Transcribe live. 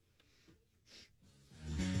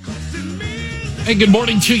Hey, good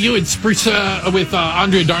morning to you. It's Bruce with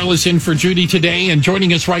Andrea Darlas in for Judy today. And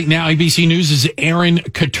joining us right now, ABC News, is Aaron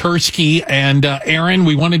Katersky. And Aaron,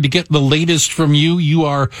 we wanted to get the latest from you.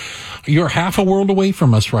 You're half a world away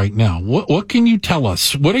from us right now. What can you tell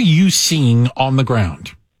us? What are you seeing on the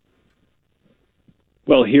ground?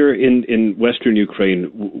 Well, here in Western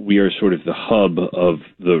Ukraine, we are sort of the hub of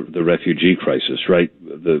the refugee crisis, right?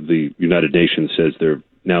 The United Nations says there have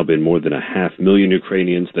now been more than 500,000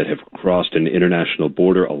 Ukrainians that have crossed an international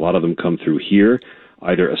border. A lot of them come through here,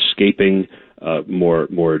 either escaping more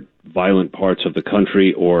violent parts of the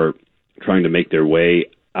country or trying to make their way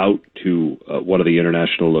out to one of the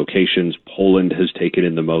international locations. Poland has taken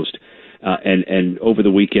in the most. And over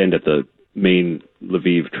the weekend at the main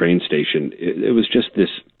Lviv train station, it was just this,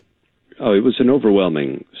 it was an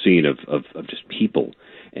overwhelming scene of just people.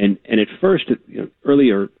 And at first,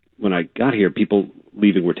 earlier when I got here, people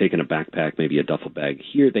leaving were taking a backpack, maybe a duffel bag.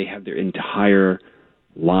 Here they have their entire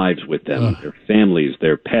lives with them, their families,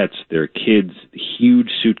 their pets, their kids, huge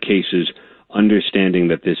suitcases, understanding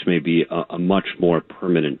that this may be a much more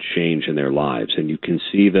permanent change in their lives. And you can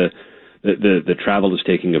see the travel is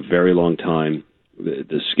taking a very long time.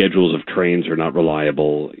 The schedules of trains are not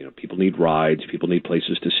reliable. People need rides. People need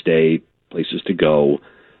places to stay, places to go.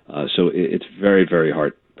 So it's very, very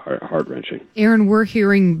heart-wrenching. Aaron, we're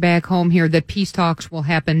hearing back home here that peace talks will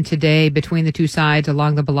happen today between the two sides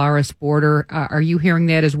along the Belarus border. Are you hearing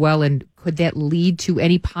that as well? And could that lead to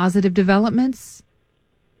any positive developments?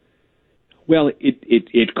 Well,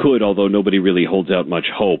 it could, although nobody really holds out much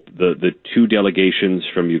hope. The two delegations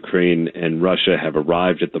from Ukraine and Russia have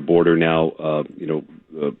arrived at the border now,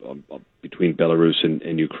 between Belarus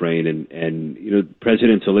and Ukraine. And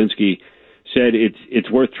President Zelensky said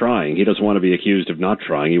it's worth trying. He doesn't want to be accused of not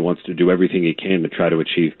trying. He wants to do everything he can to try to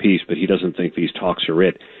achieve peace, but he doesn't think these talks are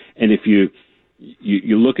it. And if you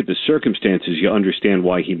look at the circumstances, you understand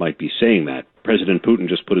why he might be saying that. President Putin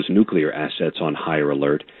just put his nuclear assets on higher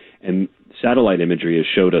alert, and satellite imagery has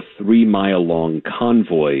showed a 3-mile-long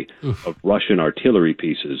convoy of Russian artillery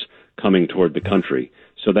pieces coming toward the country.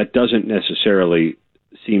 So that doesn't necessarily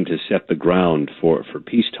seem to set the ground for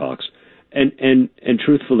peace talks. And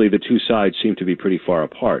truthfully, the two sides seem to be pretty far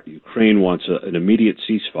apart. Ukraine wants an immediate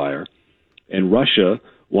ceasefire, and Russia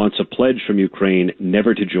wants a pledge from Ukraine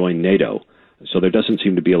never to join NATO. So there doesn't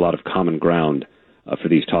seem to be a lot of common ground for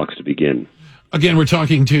these talks to begin. Again, we're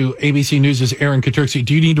talking to ABC News' Aaron Katersky.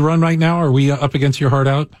 Do you need to run right now? Are we up against your heart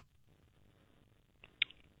out?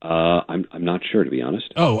 I'm not sure, to be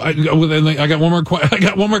honest. I got one more. I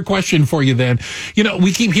got one more question for you. Then,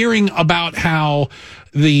 we keep hearing about how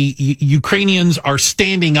the Ukrainians are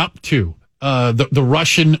standing up to the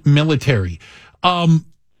Russian military.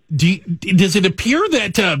 Does it appear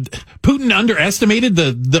that Putin underestimated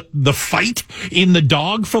the fight in the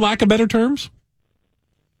dog, for lack of better terms?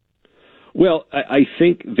 Well, I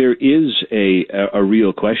think there is a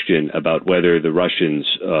real question about whether the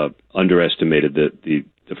Russians underestimated the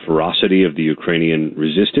ferocity of the Ukrainian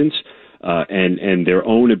resistance and their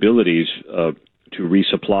own abilities to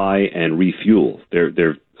resupply and refuel.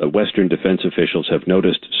 Their Western defense officials have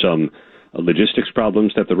noticed some logistics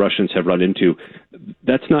problems that the Russians have run into.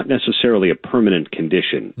 That's not necessarily a permanent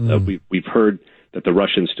condition. We've heard that the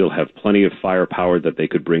Russians still have plenty of firepower that they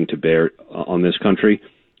could bring to bear on this country.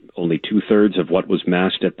 Only 2/3 of what was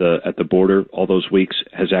massed at the border all those weeks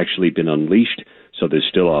has actually been unleashed. So there's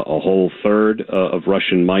still a whole third of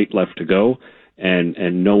Russian might left to go, and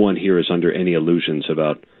no one here is under any illusions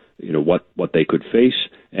about what they could face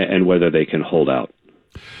and whether they can hold out.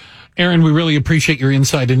 Aaron, we really appreciate your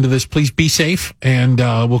insight into this. Please be safe, and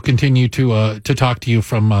we'll continue to talk to you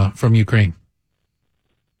from Ukraine.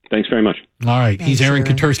 Thanks very much. All right. Thanks, He's Aaron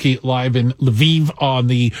Katersky, live in Lviv on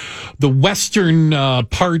the western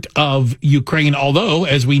part of Ukraine. Although,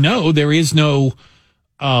 as we know, there is no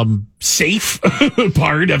safe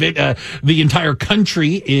part of it. The entire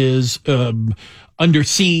country is under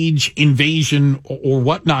siege, invasion, or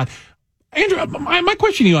whatnot. Andrea, my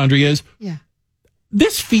question to you, Andrea, is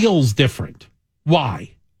this feels different.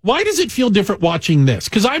 Why? Why does it feel different watching this?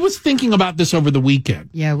 Because I was thinking about this over the weekend.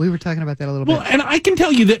 Yeah, we were talking about that a little bit. Well, and I can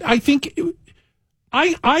tell you that I think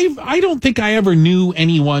I don't think I ever knew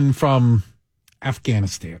anyone from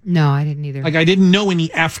Afghanistan. No, I didn't either. Like, I didn't know any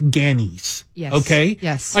Afghanis. Yes. Okay?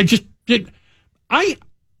 Yes. I just did. I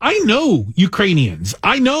know Ukrainians.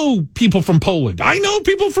 I know people from Poland. I know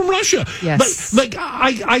people from Russia. Yes. But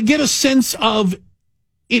I get a sense of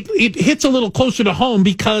it hits a little closer to home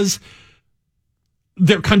because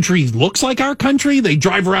their country looks like our country. They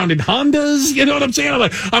drive around in Hondas. You know what I'm saying?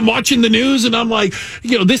 I'm watching the news and I'm like,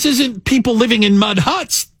 this isn't people living in mud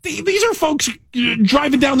huts. These are folks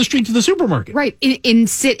driving down the street to the supermarket. Right. In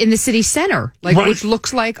the city center, Right. which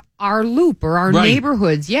looks like our loop or our Right.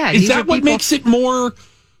 neighborhoods. Yeah. Is that what makes it more,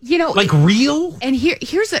 real? And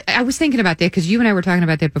I was thinking about that because you and I were talking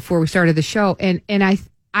about that before we started the show. And I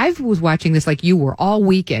was watching this like you were all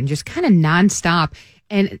weekend, just kind of nonstop.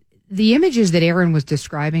 And the images that Aaron was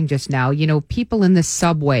describing just now, people in the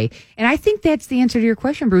subway. And I think that's the answer to your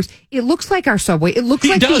question, Bruce. It looks like our subway. It looks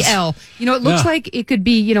like the L. It looks like it could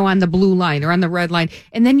be, on the blue line or on the red line.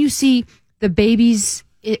 And then you see the babies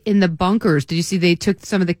in the bunkers. Did you see they took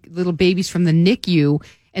some of the little babies from the NICU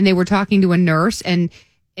and they were talking to a nurse? And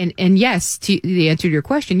yes, to the answer to your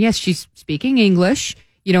question, yes, she's speaking English,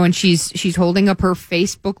 and she's holding up her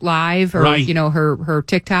Facebook Live or, Right. her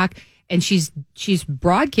TikTok. And she's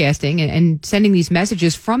broadcasting and sending these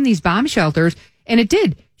messages from these bomb shelters. And it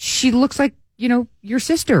did. She looks like, your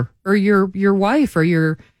sister or your wife or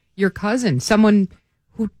your cousin, someone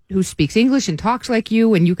who speaks English and talks like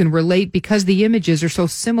you, and you can relate because the images are so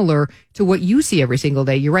similar to what you see every single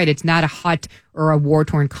day. You're right. It's not a hut or a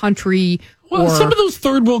war-torn country. Well, some of those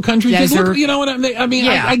third world countries, desert. look, what I mean?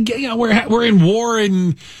 Yeah. We're in war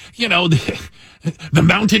and, the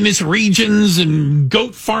mountainous regions and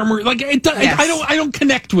goat farmer. Like Yes. I don't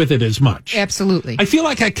connect with it as much. Absolutely. I feel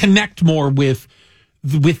like I connect more with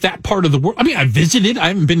that part of the world. I mean, I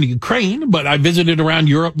haven't been to Ukraine, but I visited around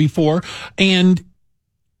Europe before. And,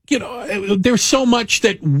 there's so much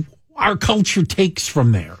that our culture takes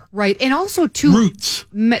from there. Right. And also, too, roots.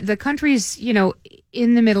 The countries,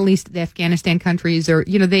 in the Middle East, the Afghanistan countries, or,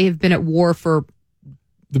 they have been at war for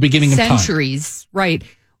The beginning centuries. Of time. Right.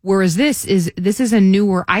 Whereas this is a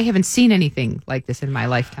newer, I haven't seen anything like this in my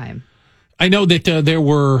lifetime. I know that there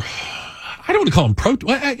were, I don't want to call them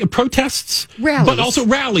protests, rallies. but also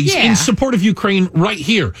rallies in support of Ukraine right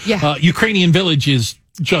here. Yeah. Ukrainian Village is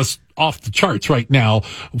just off the charts right now,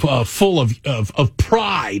 full of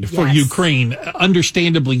pride for Yes. Ukraine,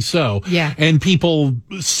 understandably so. Yeah. And people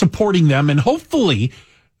supporting them, and hopefully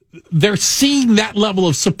they're seeing that level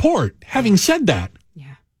of support. Having said that,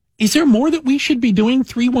 is there more that we should be doing?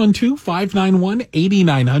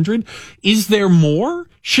 312-591-8900. Is there more?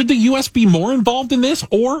 Should the U.S. be more involved in this,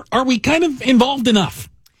 or are we kind of involved enough?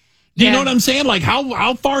 Do you know what I'm saying? Like,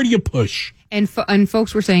 how far do you push? And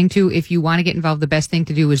folks were saying, too, if you want to get involved, the best thing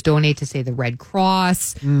to do is donate to, say, the Red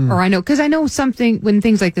Cross. Or because I know something, when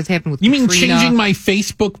things like this happen with You Katrina, mean changing my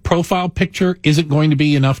Facebook profile picture isn't going to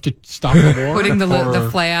be enough to stop the war? putting the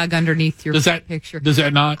flag underneath your picture. Does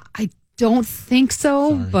that not? I don't think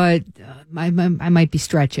so, but I might be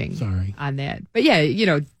stretching on that. But yeah,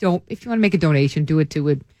 if you want to make a donation, do it to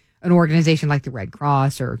an organization like the Red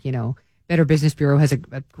Cross or, Better Business Bureau has a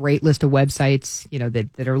great list of websites,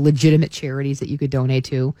 that are legitimate charities that you could donate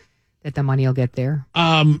to, that the money will get there.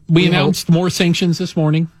 We announced more sanctions this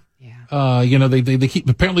morning. Yeah. They keep,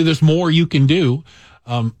 apparently there's more you can do.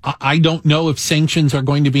 I don't know if sanctions are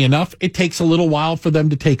going to be enough. It takes a little while for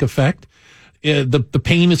them to take effect. The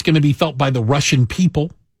pain is going to be felt by the Russian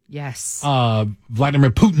people. Yes.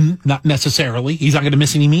 Vladimir Putin, not necessarily. He's not going to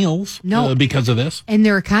miss any meals because of this. And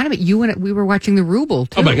their economy, we were watching the ruble,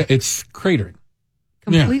 too. Oh, my God. It's cratering.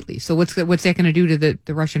 Completely. Yeah. So what's that going to do to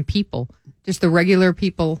the Russian people? Just the regular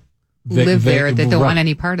people who live there that don't want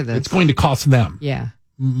any part of this. It's going to cost them. Yeah.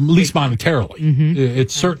 At least monetarily. Mm-hmm.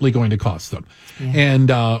 It's certainly going to cost them. Yeah.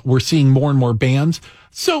 And we're seeing more and more bans.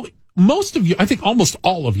 So I think almost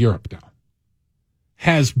all of Europe now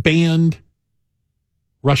has banned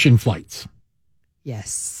Russian flights.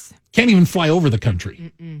 Yes. Can't even fly over the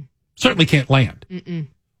country. Mm-mm. Certainly can't land. Mm-mm.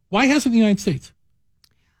 Why hasn't the United States?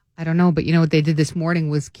 I don't know, but what they did this morning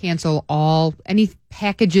was cancel any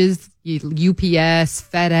packages, UPS,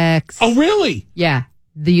 FedEx. Oh, really? Yeah.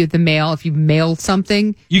 The mail, if you mailed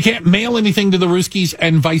something. You can't mail anything to the Ruskies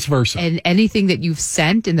and vice versa. And anything that you've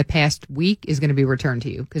sent in the past week is going to be returned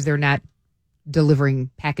to you because they're not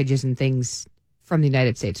delivering packages and things from the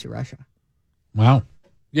United States to Russia. Wow.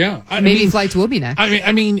 Yeah. Maybe flights will be next.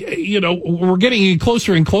 I mean, we're getting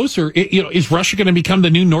closer and closer. Is Russia going to become the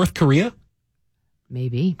new North Korea?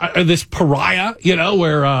 Maybe. This pariah,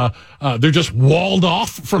 where they're just walled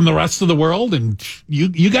off from the rest of the world, and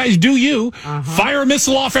you guys do you. Uh-huh. Fire a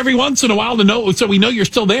missile off every once in a while so we know you're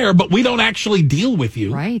still there, but we don't actually deal with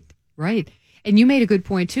you. Right. And you made a good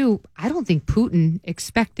point, too. I don't think Putin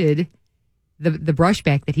expected the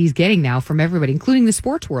brushback that he's getting now from everybody, including the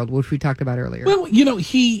sports world, which we talked about earlier. Well,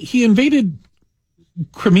 he invaded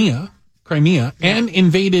Crimea, and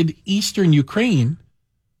invaded eastern Ukraine.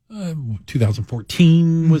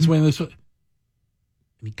 2014 was when this was.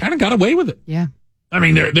 And he kind of got away with it. Yeah. I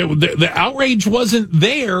mean, the outrage wasn't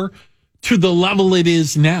there to the level it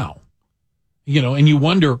is now. And you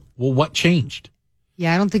wonder, well, what changed?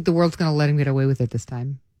 Yeah, I don't think the world's going to let him get away with it this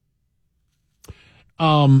time.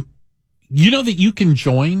 You know that you can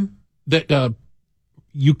join, that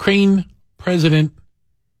Ukraine President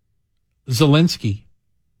Zelensky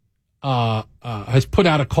has put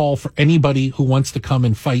out a call for anybody who wants to come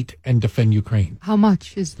and fight and defend Ukraine. How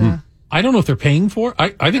much is the... I don't know if they're paying for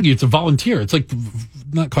it. I think it's a volunteer. It's like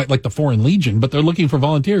not quite like the Foreign Legion, but they're looking for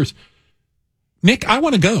volunteers. Nick, I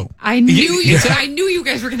want to go. I knew you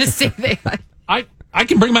guys were going to say that. I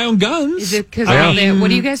can bring my own guns. Is it because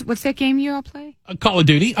what's that game you all play? Call of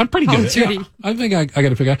Duty. I'm pretty good at it. Yeah, I think I got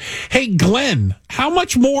to figure out. Hey, Glenn, how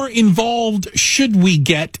much more involved should we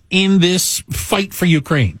get in this fight for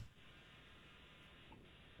Ukraine?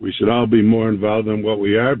 We should all be more involved than what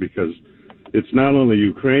we are, because it's not only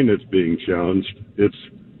Ukraine that's being challenged, it's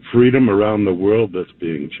freedom around the world that's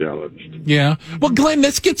being challenged. Yeah. Well, Glenn,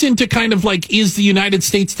 this gets into kind of like, is the United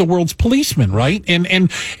States the world's policeman, right? And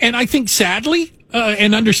I think sadly,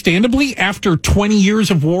 and understandably, after 20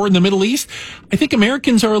 years of war in the Middle East, I think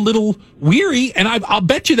Americans are a little weary, and I'll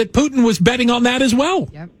bet you that Putin was betting on that as well.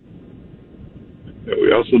 Yep.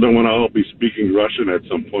 We also don't want to all be speaking Russian at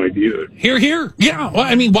some point either. Here. Yeah. Well,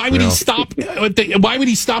 I mean, why would he stop? Why would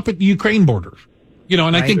he stop at the Ukraine border?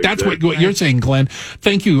 And I think that's what you're saying, Glenn.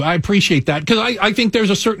 Thank you. I appreciate that, because I think there's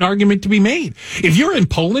a certain argument to be made. If you're in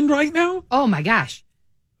Poland right now, oh my gosh,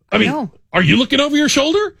 I mean, are you looking over your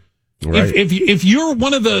shoulder? Right. If you're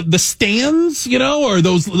one of the stands, or all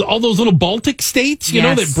those little Baltic states,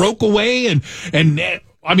 that broke away, and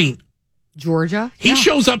I mean, Georgia, he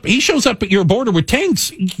shows up at your border with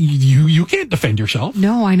tanks. You can't defend yourself.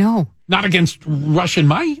 No, I know. Not against Russian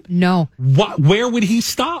might. No. Where would he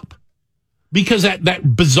stop? Because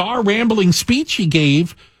that bizarre rambling speech he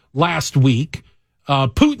gave last week,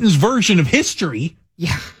 Putin's version of history.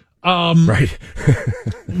 Yeah. Right.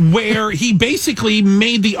 where he basically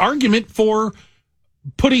made the argument for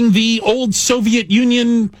putting the old Soviet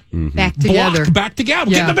Union back together. Yeah.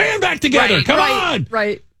 Get the band back together. Right, Come on.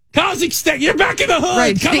 Right. Kazakhstan, you're back in the hood.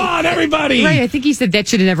 Right. Come on, everybody. Right. I think he said that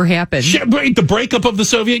should have never happened. The breakup of the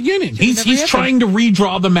Soviet Union. He's trying to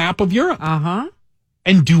redraw the map of Europe. Uh-huh.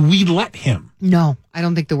 And do we let him? No, I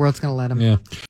don't think the world's going to let him. Yeah.